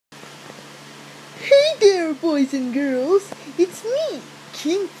there, boys and girls. It's me,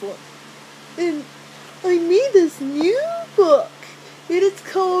 King Flump. And I made this new book. It is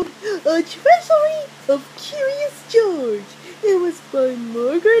called A Treasury of Curious George. It was by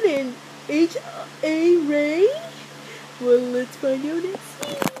Margaret and H.A. Ray. Well, let's find out and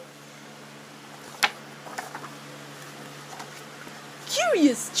see.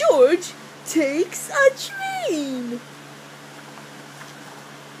 Curious George takes a train.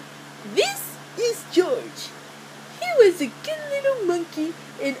 This is George. He was a good little monkey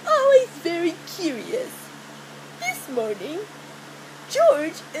and always very curious. This morning,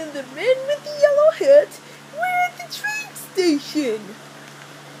 George and the man with the yellow hat were at the train station.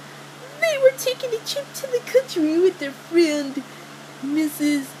 They were taking a trip to the country with their friend,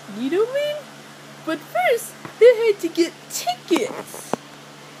 Mrs. Needleman. But first, they had to get tickets.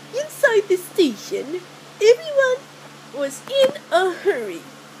 Inside the station, everyone was in a hurry.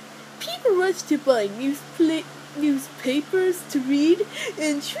 People rushed to buy newspapers to read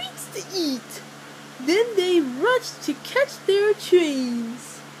and treats to eat. Then they rushed to catch their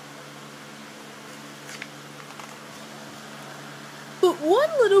trains. But one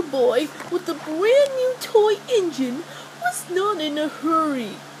little boy with a brand new toy engine was not in a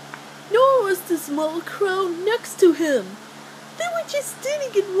hurry. Nor was the small crowd next to him. They were just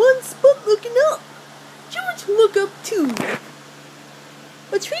standing in one spot looking up. George looked up too.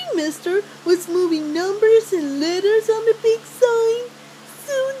 A train master was moving numbers and letters on the big sign.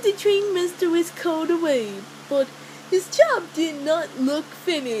 Soon the train master was called away, but his job did not look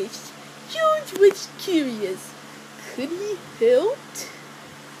finished. George was curious. Could he help?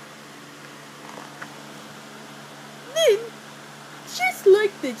 Then, just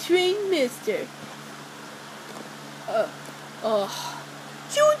like the train master,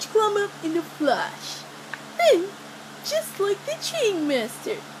 George climbed up in a flash. Then, just like the train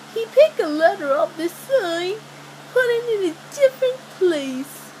master, he picked a letter off the sign, put it in a different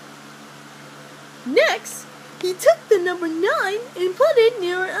place. Next, he took the number 9 and put it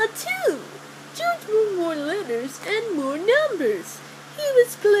near a 2. George moved more letters and more numbers. He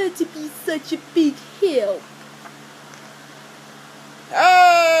was glad to be such a big help.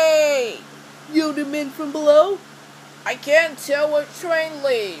 Hey! Yelled a man from below. I can't tell what train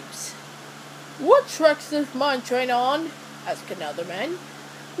leaves. What tracks does mine train on? Asked another man.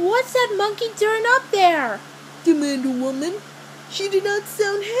 What's that monkey doing up there? Demanded a woman. She did not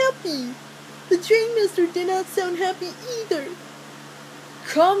sound happy. The train master did not sound happy either.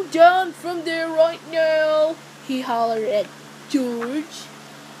 Come down from there right now, he hollered at George.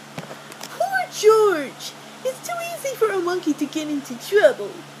 Poor George! It's too easy for a monkey to get into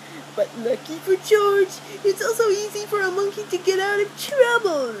trouble. But lucky for George, it's also easy for a monkey to get out of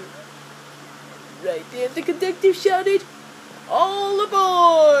trouble. Right there, the conductor shouted, "All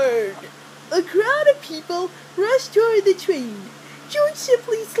aboard!" A crowd of people rushed toward the train. George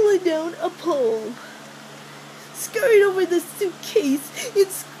simply slid down a pole, scurried over the suitcase, and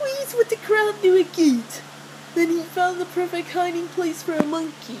squeezed with the crowd through a gate. Then he found the perfect hiding place for a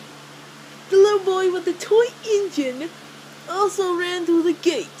monkey. The little boy with the toy engine also ran through the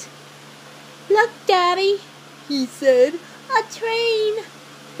gate. Look, Daddy, he said. a train.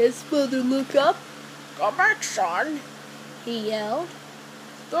 His father looked up. Go back, son, He yelled.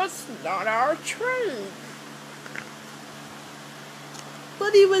 that's not our train.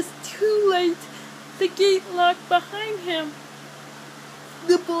 But it was too late. The gate locked behind him.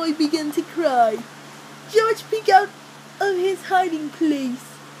 The boy began to cry. George peeked out of his hiding place.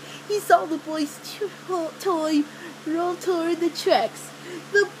 He saw the boy's toy roll toward the tracks.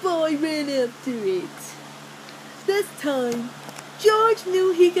 The boy ran after it. This time, George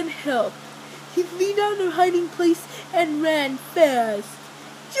knew he could help. He leaned out of hiding place and ran fast.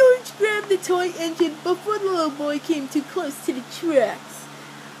 George grabbed the toy engine before the little boy came too close to the tracks.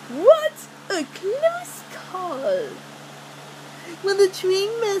 What a close call! When the train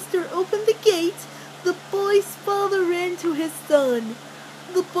master opened the gate, the boy's father ran to his son.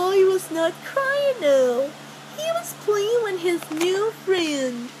 The boy was not crying now. He was playing with his new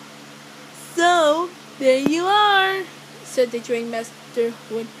friend. "So, there you are," said the train master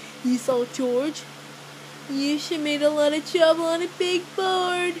when he saw George. "You sure made a lot of trouble on a big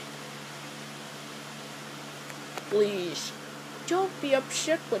board." Please, don't be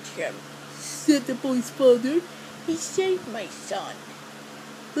upset with him, said the boy's father. he saved my son.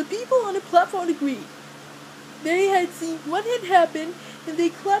 The people on the platform agreed. They had seen what had happened, and they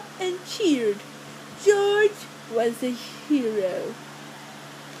clapped and cheered. George was a hero.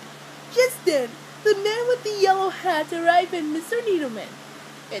 Just then, the man with the yellow hat arrived at Mr. Needleman.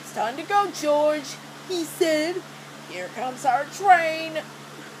 It's time to go, George, He said. here comes our train.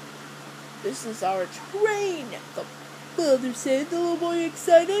 This is our train, the Father said, the little boy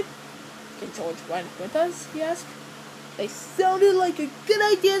excited. Can George ride with us? He asked. They sounded like a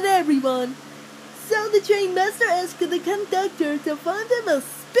good idea to everyone. So the train master asked the conductor to find him a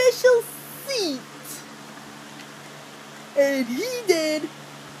special seat. And he did,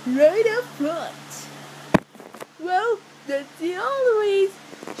 right up front. Well, that's it always.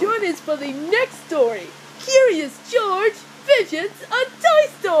 Join us for the next story. Curious George visits a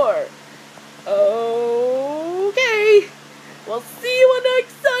toy store. Okay. We'll see you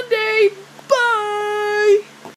next Sunday.